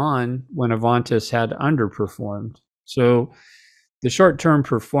early on when Avantis had underperformed. So the short-term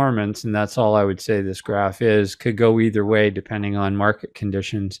performance, and that's all I would say this graph is, could go either way depending on market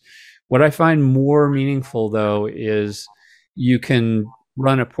conditions. What I find more meaningful, though, is you can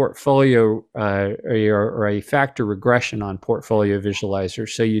run a portfolio or a factor regression on Portfolio Visualizer.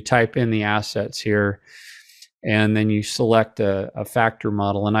 So you type in the assets here, and then you select a factor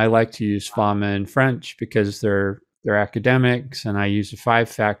model. And I like to use FAMA and French because they're academics, and I use a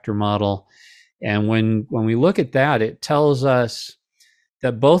 5-factor model. And when we look at that, it tells us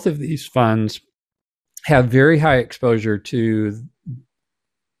that both of these funds have very high exposure to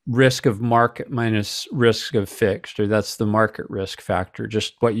risk of market minus risk of fixed, or that's the market risk factor,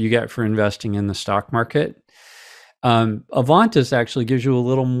 just what you get for investing in the stock market. Avantis actually gives you a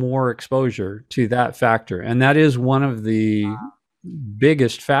little more exposure to that factor. And that is one of the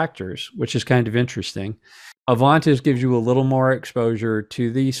biggest factors, which is kind of interesting. Avantis gives you a little more exposure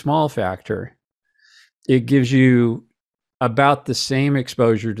to the small factor. It gives you about the same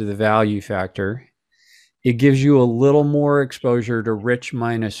exposure to the value factor. It gives you a little more exposure to rich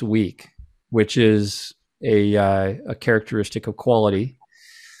minus weak, which is a characteristic of quality.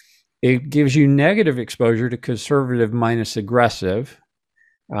 It gives you negative exposure to conservative minus aggressive,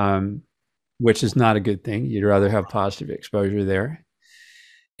 which is not a good thing. You'd rather have positive exposure there.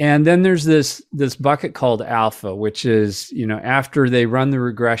 And then there's this bucket called alpha, which is, after they run the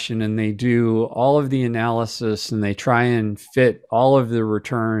regression and they do all of the analysis and they try and fit all of the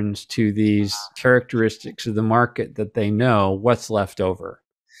returns to these characteristics of the market that they know, what's left over.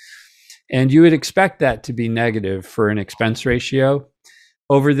 And you would expect that to be negative for an expense ratio.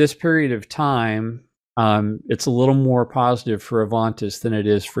 Over this period of time, it's a little more positive for Avantis than it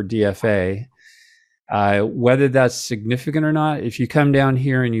is for DFA. Whether that's significant or not, if you come down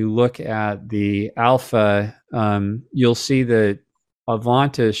here and you look at the alpha, you'll see that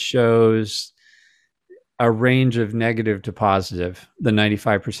Avantis shows a range of negative to positive, the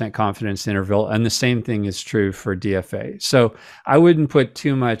 95% confidence interval, and the same thing is true for DFA. So I wouldn't put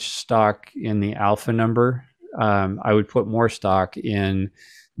too much stock in the alpha number. I would put more stock in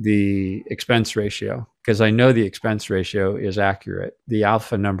the expense ratio, because I know the expense ratio is accurate. The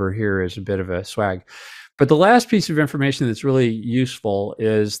alpha number here is a bit of a swag. But the last piece of information that's really useful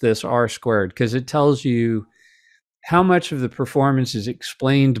is this R squared, because it tells you how much of the performance is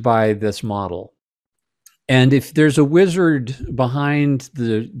explained by this model. And if there's a wizard behind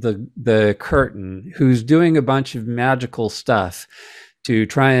the curtain who's doing a bunch of magical stuff to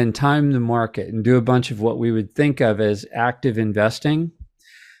try and time the market and do a bunch of what we would think of as active investing,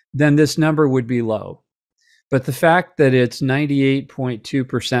 then this number would be low. But the fact that it's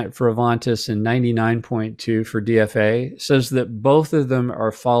 98.2% for Avantis and 99.2% for DFA says that both of them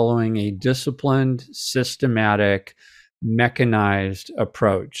are following a disciplined, systematic, mechanized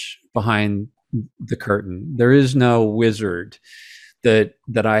approach behind the curtain. There is no wizard that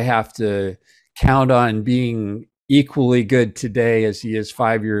I have to count on being equally good today as he is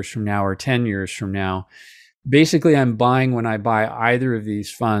 5 years from now or 10 years from now. Basically, I'm buying, when I buy either of these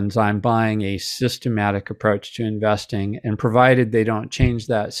funds, I'm buying a systematic approach to investing, and provided they don't change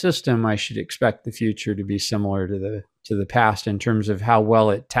that system, I should expect the future to be similar to the past in terms of how well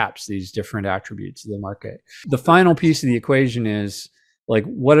it taps these different attributes of the market. The final piece of the equation is, like,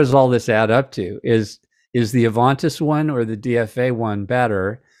 what does all this add up to? Is the Avantis one or the DFA one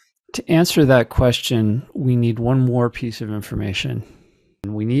better? To answer that question, we need one more piece of information.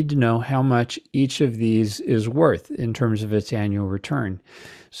 We need to know how much each of these is worth in terms of its annual return.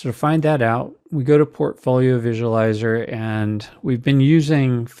 So to find that out, we go to Portfolio Visualizer, and we've been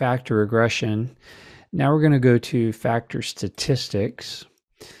using factor regression. Now we're going to go to Factor Statistics,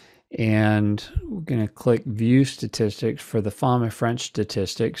 and we're going to click View Statistics for the FAMA French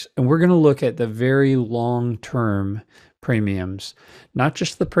statistics, and we're going to look at the very long-term premiums, not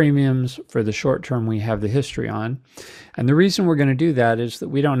just the premiums for the short term we have the history on. And the reason we're going to do that is that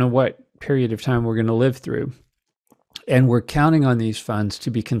we don't know what period of time we're going to live through. And we're counting on these funds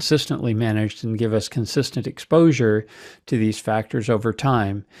to be consistently managed and give us consistent exposure to these factors over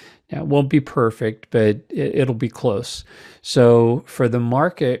time. Now, it won't be perfect, but it'll be close. So for the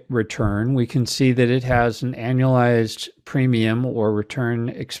market return, we can see that it has an annualized premium or return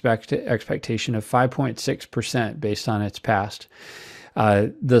expectation of 5.6% based on its past.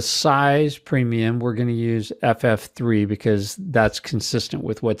 The size premium, we're going to use FF3 because that's consistent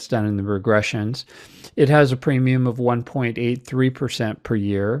with what's done in the regressions. It has a premium of 1.83% per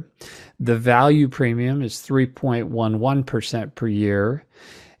year. The value premium is 3.11% per year.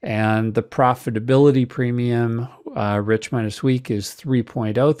 And the profitability premium, rich minus weak, is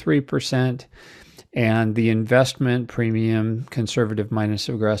 3.03%. And the investment premium, conservative minus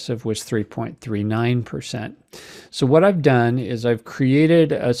aggressive, was 3.39%. So what I've done is I've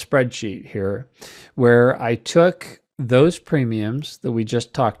created a spreadsheet here where I took those premiums that we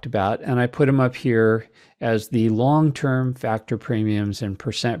just talked about, and I put them up here as the long-term factor premiums in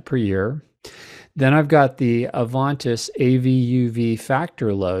percent per year. Then I've got the Avantis AVUV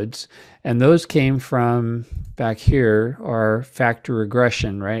factor loads, and those came from back here, our factor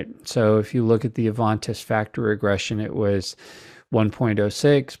regression, right? So if you look at the Avantis factor regression, it was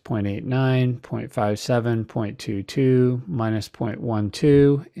 1.06, 0.89, 0.57, 0.22, minus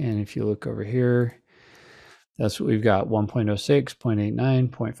 0.12. And if you look over here, that's what we've got, 1.06, 0.89,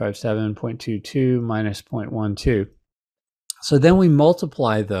 0.57, 0.22, minus 0.12. So then we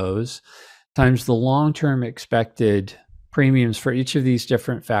multiply those times the long-term expected premiums for each of these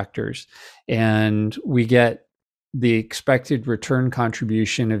different factors, and we get the expected return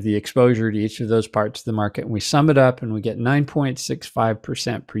contribution of the exposure to each of those parts of the market, and we sum it up and we get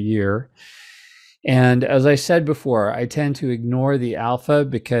 9.65% per year. And as I said before, I tend to ignore the alpha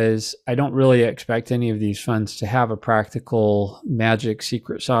because I don't really expect any of these funds to have a practical magic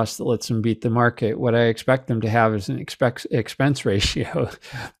secret sauce that lets them beat the market. What I expect them to have is an expense ratio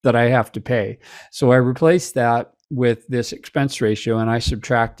that I have to pay. So I replace that with this expense ratio and I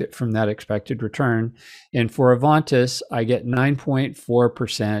subtract it from that expected return. And for Avantis, I get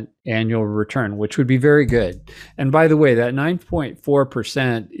 9.4% annual return, which would be very good. And by the way, that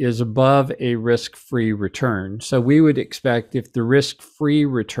 9.4% is above a risk-free return. So we would expect if the risk-free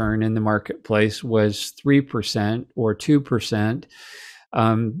return in the marketplace was 3% or 2%,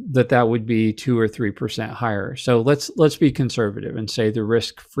 that would be 2 or 3% higher. So let's be conservative and say the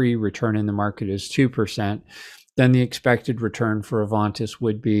risk-free return in the market is 2%. Then the expected return for Avantis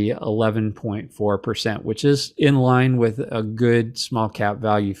would be 11.4%, which is in line with a good small cap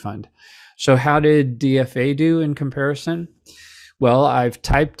value fund. So how did DFA do in comparison? Well, I've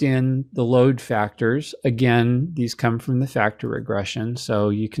typed in the load factors. Again, these come from the factor regression. So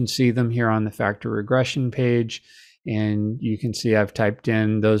you can see them here on the factor regression page. And you can see I've typed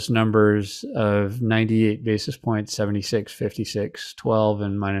in those numbers of 98 basis points, 76, 56, 12,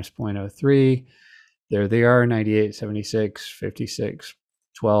 and minus 0.03. There they are, 98, 76, 56,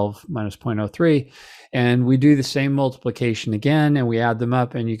 12 minus 0.03. And we do the same multiplication again, and we add them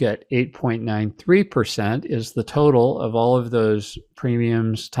up, and you get 8.93% is the total of all of those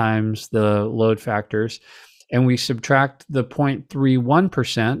premiums times the load factors. And we subtract the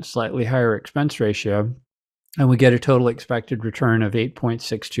 0.31%, slightly higher expense ratio, and we get a total expected return of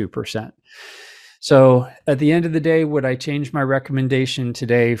 8.62%. So at the end of the day, would I change my recommendation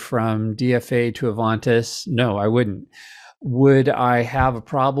today from DFA to Avantis? No, I wouldn't. Would I have a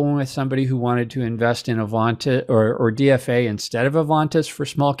problem with somebody who wanted to invest in Avantis or DFA instead of Avantis for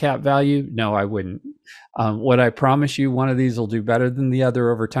small cap value? No, I wouldn't. Would I promise you one of these will do better than the other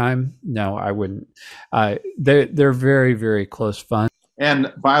over time? No, I wouldn't. They're very, very close funds.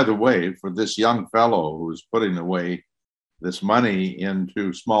 And by the way, for this young fellow who's putting away this money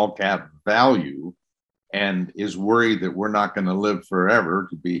into small cap value and is worried that we're not going to live forever,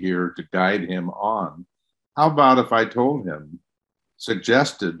 to be here to guide him on, how about if I told him,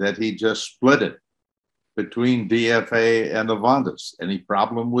 suggested that he just split it between DFA and Avantis? Any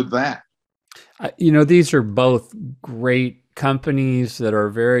problem with that? These are both great companies that are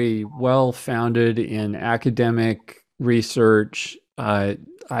very well founded in academic research.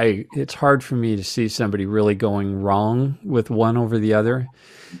 It's hard for me to see somebody really going wrong with one over the other.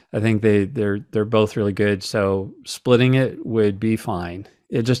 I think they're both really good. So splitting it would be fine.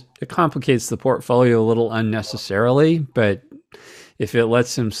 It complicates the portfolio a little unnecessarily, but if it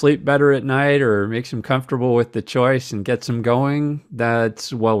lets him sleep better at night or makes him comfortable with the choice and gets him going,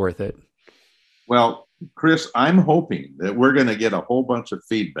 that's well worth it. Well, Chris, I'm hoping that we're going to get a whole bunch of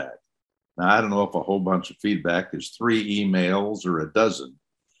feedback. Now, I don't know if a whole bunch of feedback is 3 emails or a dozen,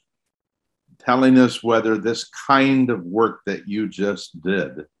 telling us whether this kind of work that you just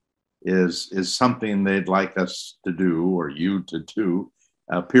did is something they'd like us to do or you to do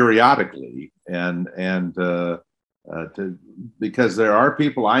periodically, because there are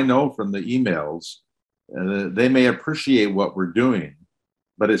people I know from the emails, they may appreciate what we're doing,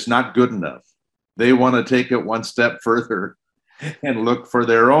 but it's not good enough. They want to take it one step further and look for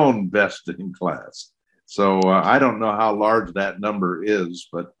their own best in class. So I don't know how large that number is,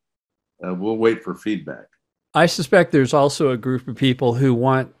 but we'll wait for feedback. I suspect there's also a group of people who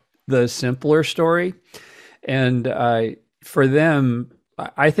want the simpler story. And for them,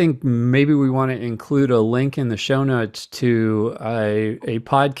 I think maybe we want to include a link in the show notes to a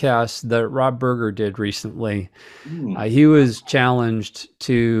podcast that Rob Berger did recently. He was challenged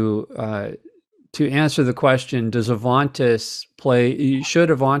to answer the question, should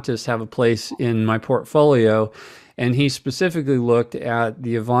Avantis have a place in my portfolio? And he specifically looked at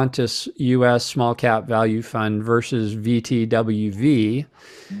the Avantis US Small Cap Value Fund versus VTWV,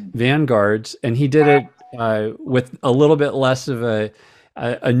 Vanguards, and he did it with a little bit less of a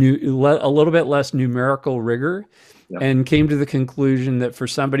little bit less numerical rigor, and came to the conclusion that for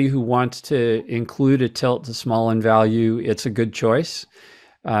somebody who wants to include a tilt to small in value, it's a good choice.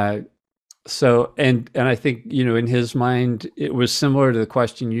 So, and I think, in his mind, it was similar to the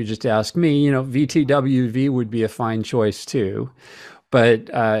question you just asked me. VTWV would be a fine choice too.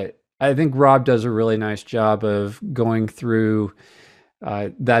 But I think Rob does a really nice job of going through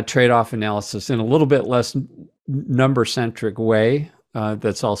that trade-off analysis in a little bit less number-centric way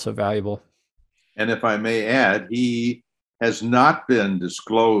that's also valuable. And if I may add, he has not been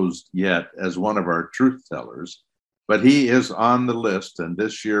disclosed yet as one of our truth tellers, but he is on the list. And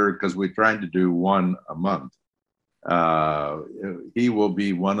this year, because we're trying to do one a month, he will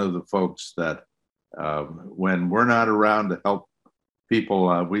be one of the folks that when we're not around to help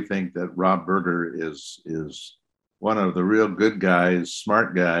people, we think that Rob Berger is one of the real good guys,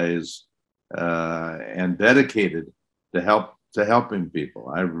 smart guys, and dedicated to helping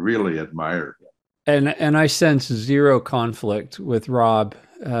people. I really admire him. And I sense zero conflict with Rob.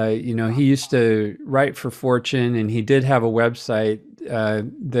 He used to write for Fortune, and he did have a website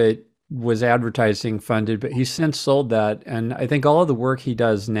that was advertising funded, but he's since sold that. And I think all of the work he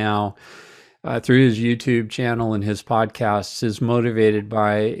does now through his YouTube channel and his podcasts is motivated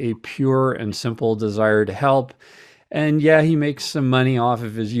by a pure and simple desire to help. And yeah, he makes some money off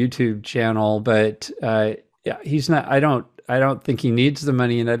of his YouTube channel, but he's not. I don't think he needs the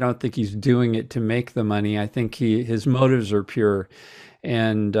money, and I don't think he's doing it to make the money. I think his motives are pure,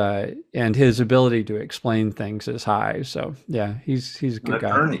 and his ability to explain things is high. So yeah, he's a good guy.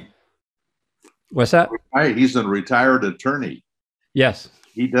 Attorney. What's that? He's a retired attorney. Yes.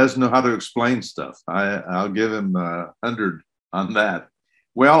 He does know how to explain stuff. I'll give him 100 on that.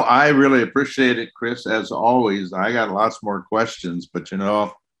 Well, I really appreciate it, Chris. As always, I got lots more questions, but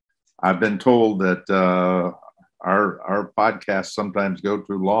I've been told that our podcasts sometimes go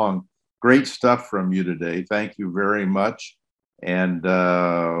too long. Great stuff from you today. Thank you very much. and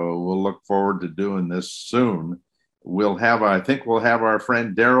we'll look forward to doing this soon. I think we'll have our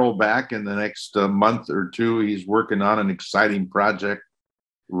friend Daryl back in the next month or two. He's working on an exciting project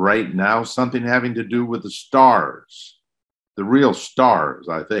right now, something having to do with the stars, the real stars,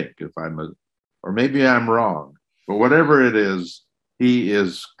 I think, or maybe I'm wrong, but whatever it is, he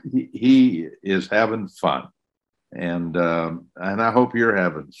is having fun, and I hope you're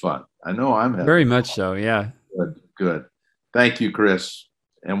having fun. I know I'm having Very fun. much so, yeah. Good. Thank you, Chris,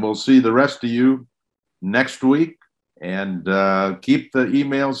 and we'll see the rest of you next week. And keep the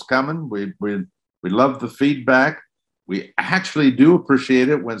emails coming. We love the feedback. We actually do appreciate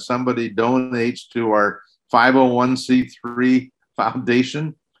it when somebody donates to our 501c3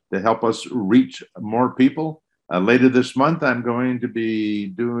 foundation to help us reach more people. Later this month, I'm going to be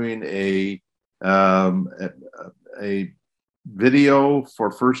doing a video for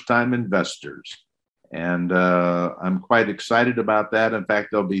first-time investors, and I'm quite excited about that. In fact,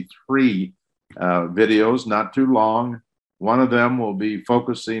 there'll be 3 videos, not too long. One of them will be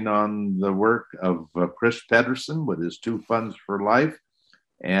focusing on the work of Chris Pedersen with his 2 funds for life,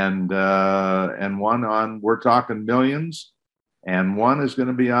 and one on We're Talking Millions, and one is going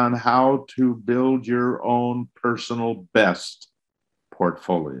to be on how to build your own personal best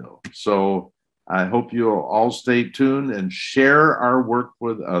portfolio. So I hope you'll all stay tuned and share our work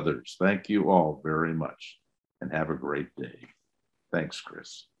with others. Thank you all very much, and have a great day. Thanks,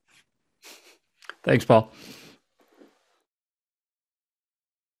 Chris. Thanks, Paul.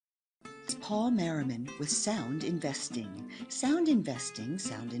 It's Paul Merriman with Sound Investing. Sound Investing,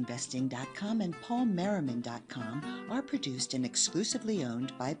 soundinvesting.com, and paulmerriman.com are produced and exclusively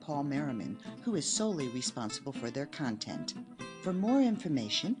owned by Paul Merriman, who is solely responsible for their content. For more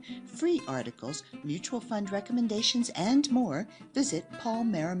information, free articles, mutual fund recommendations, and more, visit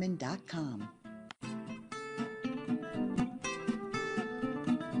paulmerriman.com.